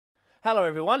Hello,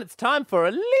 everyone. It's time for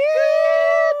a little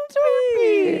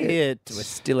bit. We're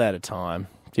still out of time.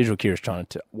 Digital Kira's trying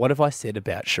to... What have I said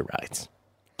about charades?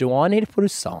 Do I need to put a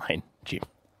sign, Jim?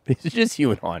 This is just you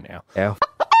and I now. Our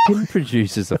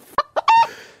producers are...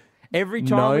 Every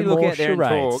time No we look more out there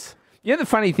charades. and talk... You know, the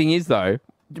funny thing is, though, do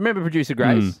you remember producer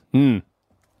Grace?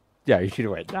 Yeah, you should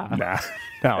have went, nah. No,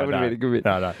 That I would have been a good bit.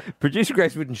 No. Producer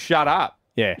Grace wouldn't shut up.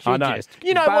 Yeah, She'd I know. just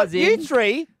You know what? buzz You in.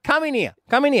 three, come in here.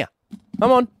 Come in here.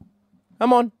 Come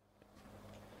on.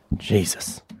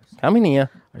 Jesus. Come in here.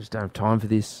 I just don't have time for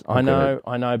this. I know,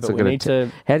 but we need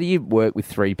to... How do you work with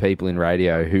three people in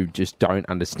radio who just don't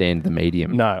understand the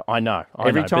medium? No, I know.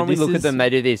 Every time we look at them, they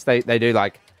do this. They do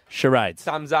like charades.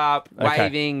 thumbs up, Okay.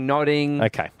 waving, nodding.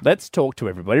 Okay, let's talk to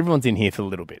everybody. Everyone's in here for a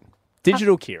little bit.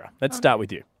 Digital Kira, let's start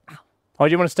with you. Oh,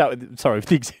 do you want to start with... Sorry,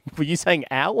 were you saying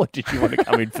ow, or did you want to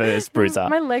come in first, Bruiser?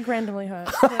 My leg randomly hurt.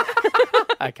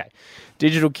 Okay.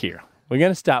 Digital Kira, we're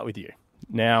going to start with you.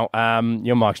 Now,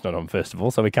 your mic's not on, first of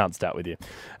all, so we can't start with you.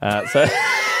 So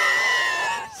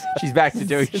She's back to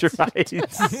doing charades.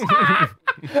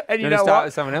 and you know know start what?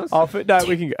 with someone else? No,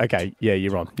 we can... Okay, yeah,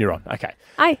 you're on. Okay.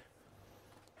 Hi.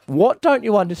 What don't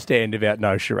you understand about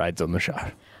no charades on the show?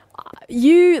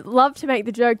 You love to make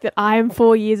the joke that I am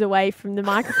 4 years away from the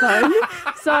microphone.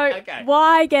 So Okay.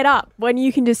 why get up when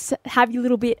you can just have your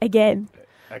little bit again?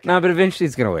 No, but eventually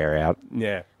it's going to wear out.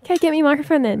 Yeah. Okay, get me a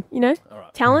microphone then, you know?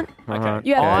 Talent. Okay.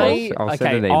 You have I'll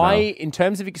send an email. in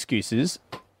terms of excuses,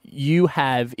 you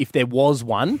have, if there was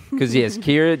one... Because, yes,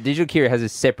 Digital Kira has a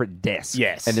separate desk.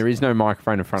 Yes. And there is no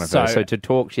microphone in front of her. So to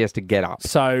talk, she has to get up.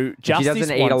 So just She doesn't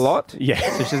this eat a once- lot. Yeah.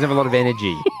 So she doesn't have a lot of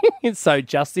energy. So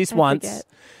just this I once, forget.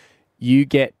 you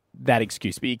get that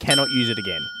excuse, but you cannot use it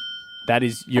again. That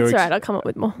is your... That's all right, I'll come up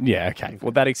with more. Yeah, okay.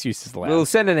 Well, that excuse is allowed. We'll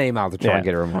send an email to try and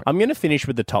get her on. I'm going to finish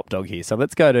with the top dog here. So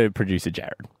let's go to producer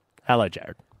Jared. Hello,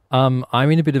 Jared. I'm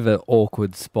in a bit of an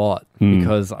awkward spot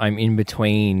because I'm in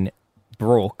between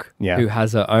Brooke, Yeah. who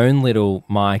has her own little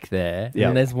mic there, Yeah.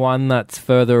 and there's one that's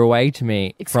further away from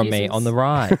me Excuses. on the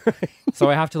right.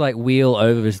 So I have to like wheel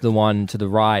over to the one to the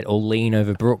right or lean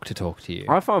over Brooke to talk to you.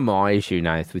 I find my issue,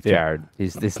 Nath, with Jared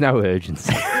is there's no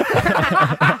urgency.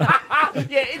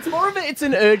 Yeah, it's more of it's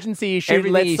an urgency issue.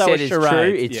 Everything he said is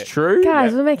true. It's true.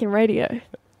 Guys, we're making radio.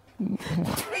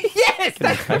 Yes,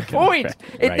 that's the point.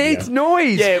 It Radio. needs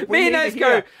noise. Yeah, we Me and need Nath to go,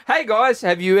 hear. hey guys,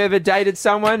 have you ever dated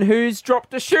someone who's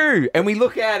dropped a shoe? And we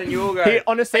look out and you all go, Here,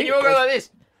 honestly, and you all go like this.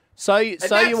 So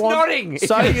that's you want nodding.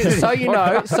 so you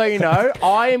know,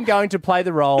 I am going to play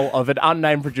the role of an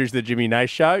unnamed producer of the Jimmy Nace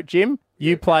Show. Jim,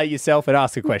 you play yourself and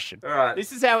ask a question. All right.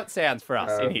 This is how it sounds for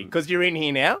us in here because you're in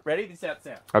here now. Ready? This is how it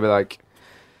sounds. I'll be like,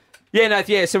 yeah, Nath,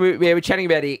 yeah, so we're chatting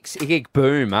about Ick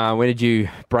Boom. When did you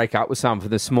break up with someone for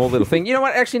the small little thing? You know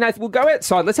what? Actually, Nath, we'll go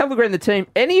outside. Let's have a look around the team.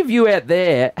 Any of you out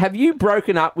there, have you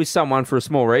broken up with someone for a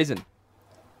small reason?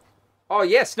 Oh,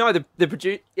 yes. No, the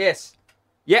producer. Yes.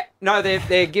 Yeah. No,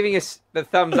 they're giving us the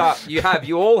thumbs up. You have.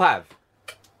 You all have.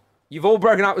 You've all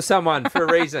broken up with someone for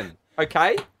a reason.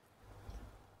 Okay?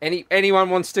 Anyone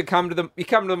wants to come to the... You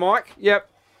come to the mic? Yep.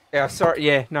 Yeah, sorry.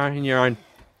 Yeah, no, in your own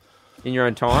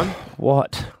time.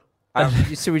 What?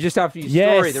 So we just after your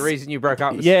Yes. story, the reason you broke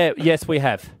up was... Yeah. Yes, we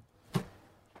have.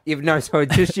 So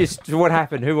just what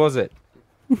happened? Who was it?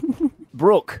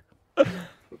 Brooke.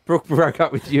 Brooke broke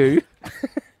up with you.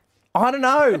 I don't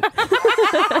know.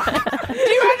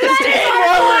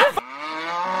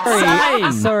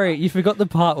 Sorry, you forgot the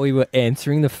part where we were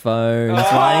answering the phones,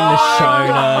 writing the show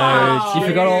notes. You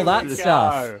forgot all that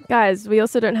stuff. Guys, we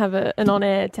also don't have an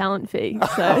on-air talent fee,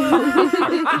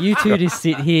 so... You two just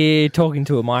sit here talking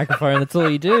to a microphone. That's all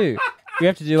you do. We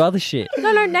have to do other shit.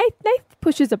 No, Nate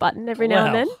pushes a button every now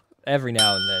and then. Every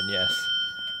now and then, yes.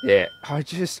 Yeah.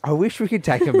 I wish we could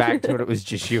take them back to when it was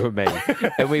just you and me.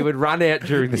 And we would run out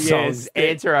during the songs,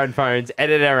 answer our own phones,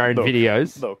 edit our own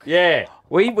videos. Look. Yeah.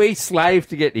 We slaved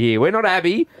to get here. We're not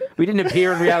Abby. We didn't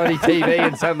appear on reality TV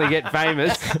and suddenly get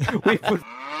famous. We put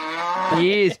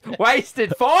years,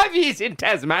 wasted 5 years in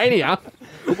Tasmania,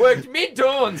 worked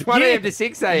mid-dawns, 1 a.m. to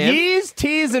 6 a.m. Years,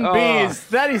 tears, and beers.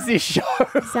 That is this show.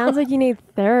 Sounds like you need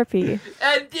therapy.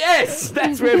 And yes,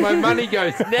 that's where my money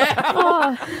goes now.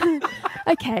 Oh.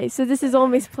 Okay, so this is all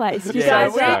misplaced. You Yeah,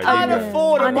 guys we are can't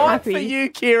afford a mic unhappy. for you,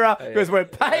 Kira, because we're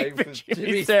paying for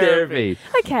Jimmy's therapy.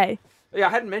 Okay. Yeah, I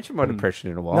hadn't mentioned my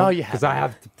depression in a while. No, you because I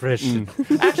have depression.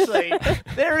 Actually,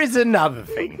 there is another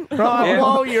thing. Right, Yeah.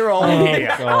 while you're all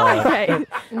here. Okay.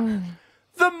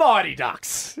 The Mighty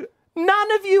Ducks.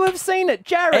 None of you have seen it,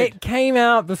 Jared. It came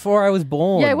out before I was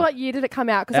born. Yeah, what year did it come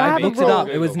out? Because I have a looked rule. it up.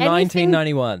 It was Anything-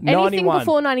 1991. Anything 91.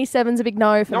 before 97 is a big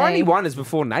no for me. 91 is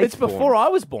before Nate. It's before I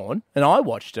was born, and I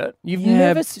watched it. You've Yeah,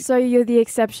 never but- seen... So you're the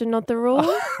exception, not the rule?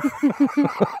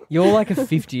 You're like a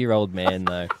 50-year-old man,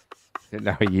 though.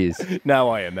 No, he is. No,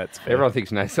 I am. That's fair. Everyone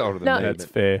thinks Nate's older than No. me. That's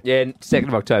but- fair. Yeah, 2nd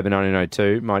of October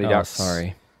 1902, Mighty Oh, Ducks.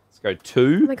 sorry. Let's go Oh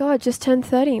 2. my God, just turned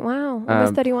 30. Wow.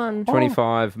 Almost 31.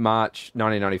 25 March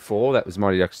 1994, that was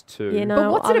Mighty Ducks 2. You know,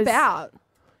 But what's I it was- about?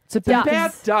 It's Ducks.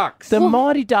 About ducks. The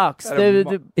Mighty Ducks.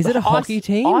 Is it a hockey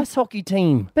team? Ice hockey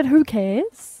team. But who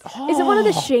cares? Is it one of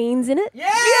the Sheens in it?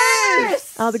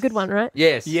 Yes! Oh, the good one, right?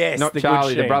 Yes. Yes, Not the good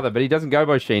Charlie, the Sheen. brother, but he doesn't go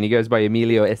by Sheen. He goes by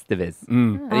Emilio Estevez.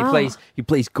 And he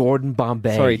plays Gordon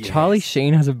Bombay. Sorry, Charlie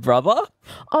Sheen has a brother?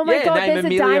 Oh my Yeah, God, name there's a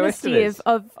Emilio dynasty Estevez.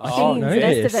 of Sheens no, and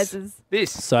yes. Estevez's.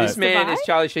 This man is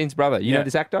Charlie Sheen's brother. You Yeah. know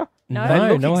this actor? No. They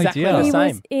look no exactly idea. the He same.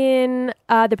 was in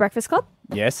The Breakfast Club.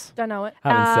 Yes. Don't know it.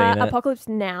 Haven't seen it. Apocalypse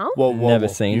Now. Whoa, Never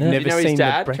seen You've it. You Never know his seen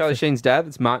dad, The Charlie Breakfast- Sheen's dad?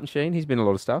 That's Martin Sheen. He's been in a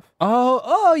lot of stuff.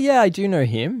 Oh, yeah, I do know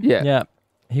him. Yeah. Yeah.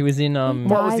 He was in What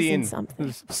was Dies he in in?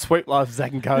 something. Sweet Life of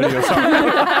Zack and Cody or something.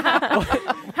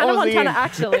 Hannah was he in? Montana,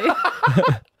 actually.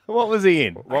 What was he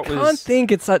in? What can't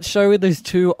think. It's that show with those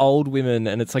two old women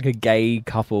and it's like a gay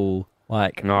couple.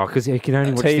 Like No, because he can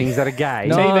only watch TV things that are gay.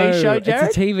 No. TV show, Jared?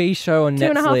 It's a TV show on Two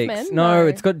and a Half Netflix. Men? No, No.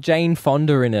 it's got Jane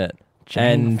Fonda in it.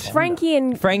 And Frankie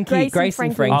and Frankie, Grace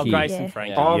and Frankie. Oh, Grace Yeah. and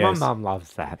Frankie. Oh, yes. my mum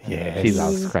loves that. Yes. She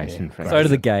loves Grace and Frankie. so do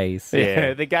the gays.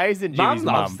 Yeah, the gays and Jimmy's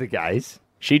Mum loves mum. the gays.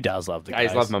 She does love the gays.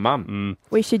 Gays love my mum.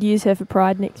 We should use her for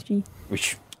Pride next year.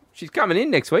 She's coming in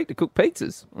next week to cook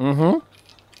pizzas. Mm-hmm.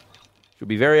 She'll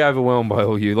be very overwhelmed by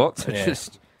all you lot. So Yeah.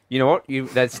 just, you know what?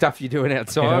 That stuff you're doing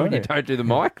outside Yeah. when you don't do the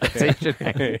mic, that's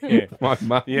it. Yeah. My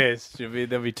mum. Yes,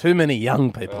 there'll be too many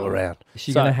young people around. Is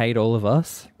she So- going to hate all of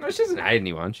us? No, she doesn't hate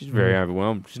anyone. She's very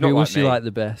overwhelmed. She's not Who will like she me. like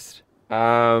the best?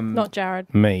 Not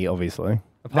Jared. Me, obviously.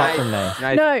 Apart from Nate.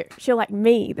 Nate, No, she'll like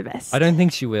me the best. I don't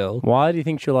think she will. Why do you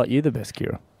think she'll like you the best,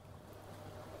 Kira?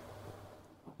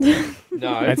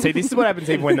 No. And see, this is what happens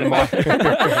even when the mic...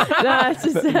 No, it's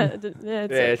just Yeah,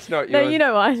 it's not no, your, you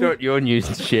know why. it's not your news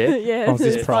to share. Yeah. Oh, is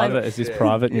this it's private? fine. Is this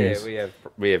private Yeah, news?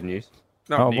 we have news.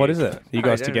 Not Oh, what news. is it? You No,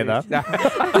 guys don't together? news. No.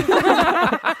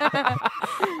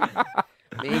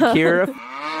 Me and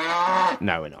Kira.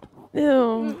 No, we're not.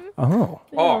 Ew. Oh.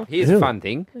 Oh, here's Ew. a fun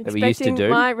thing that we used to Expecting do.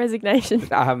 my resignation.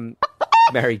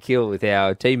 Marry kill with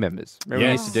our team members. Remember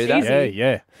we used to do that? Yeah,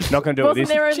 yeah. Not going to do it with Wasn't this.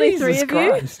 there only three Jesus of you?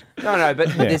 Christ. No, but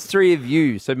there's three of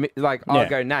you. So, like, I'll Yeah.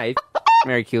 go Nate,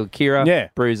 Mary kill Kira, Yeah.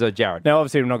 Bruiser, Jared. Now,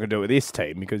 obviously, we're not going to do it with this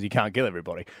team because you can't kill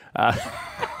everybody. Do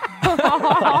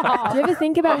you ever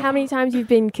think about how many times you've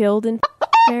been killed in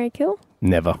Mary Kill?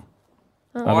 Never.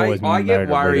 I've always been I get married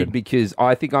or worried rooted. because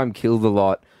I think I'm killed a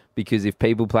lot because if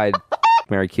people played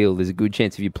Mary Kill, there's a good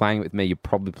chance if you're playing it with me, you're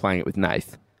probably playing it with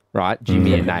Nath, right?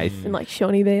 Jimmy and Nath. In like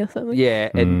Shawnee Bay or something? Yeah,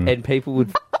 and people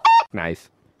would Nath.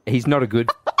 He's not a good,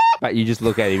 but you just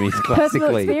look at him, he's Personal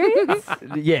classically. experience?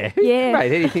 Yeah. Yeah.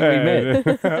 Mate, anything we met.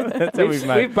 That's how we've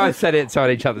made. We've both sat outside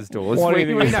each other's doors. Why do We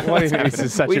you think know this- why do you what's think this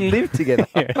is happening. such We a- live together.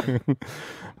 Yeah.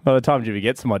 By the time Jimmy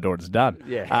gets to my door, it's done.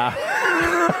 Yeah.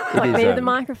 Like is, me to the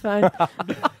microphone.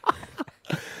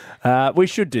 We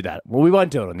should do that. Well, we won't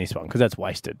do it on this one because that's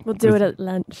wasted. We'll do it at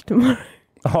lunch tomorrow.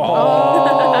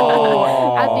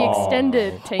 Oh, At the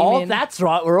extended team oh in. that's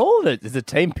right. We're all there's a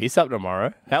team piss up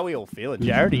tomorrow. How are we all feeling,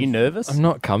 Jared? Are you nervous? I'm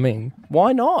not coming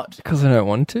Why not? because I don't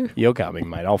want to. You're coming,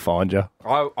 mate. I'll find you.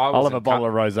 I'll I'll have a bottle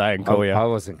of rosé and call you. I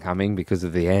wasn't coming because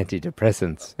of the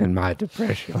antidepressants and my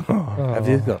depression. Have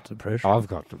you got depression? I've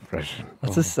got depression.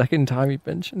 That's the second time you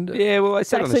mentioned it. Yeah, well, I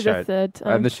It's said on the actually show. the third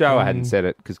time. On the show, I hadn't said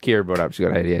it because Kira brought up she's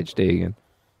got ADHD again.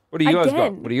 What do you guys got?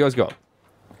 Again? What do you guys got?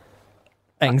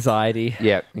 Anxiety.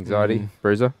 Yeah, anxiety,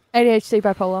 Bruiser. ADHD,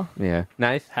 bipolar. Yeah,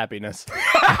 Nath. Happiness.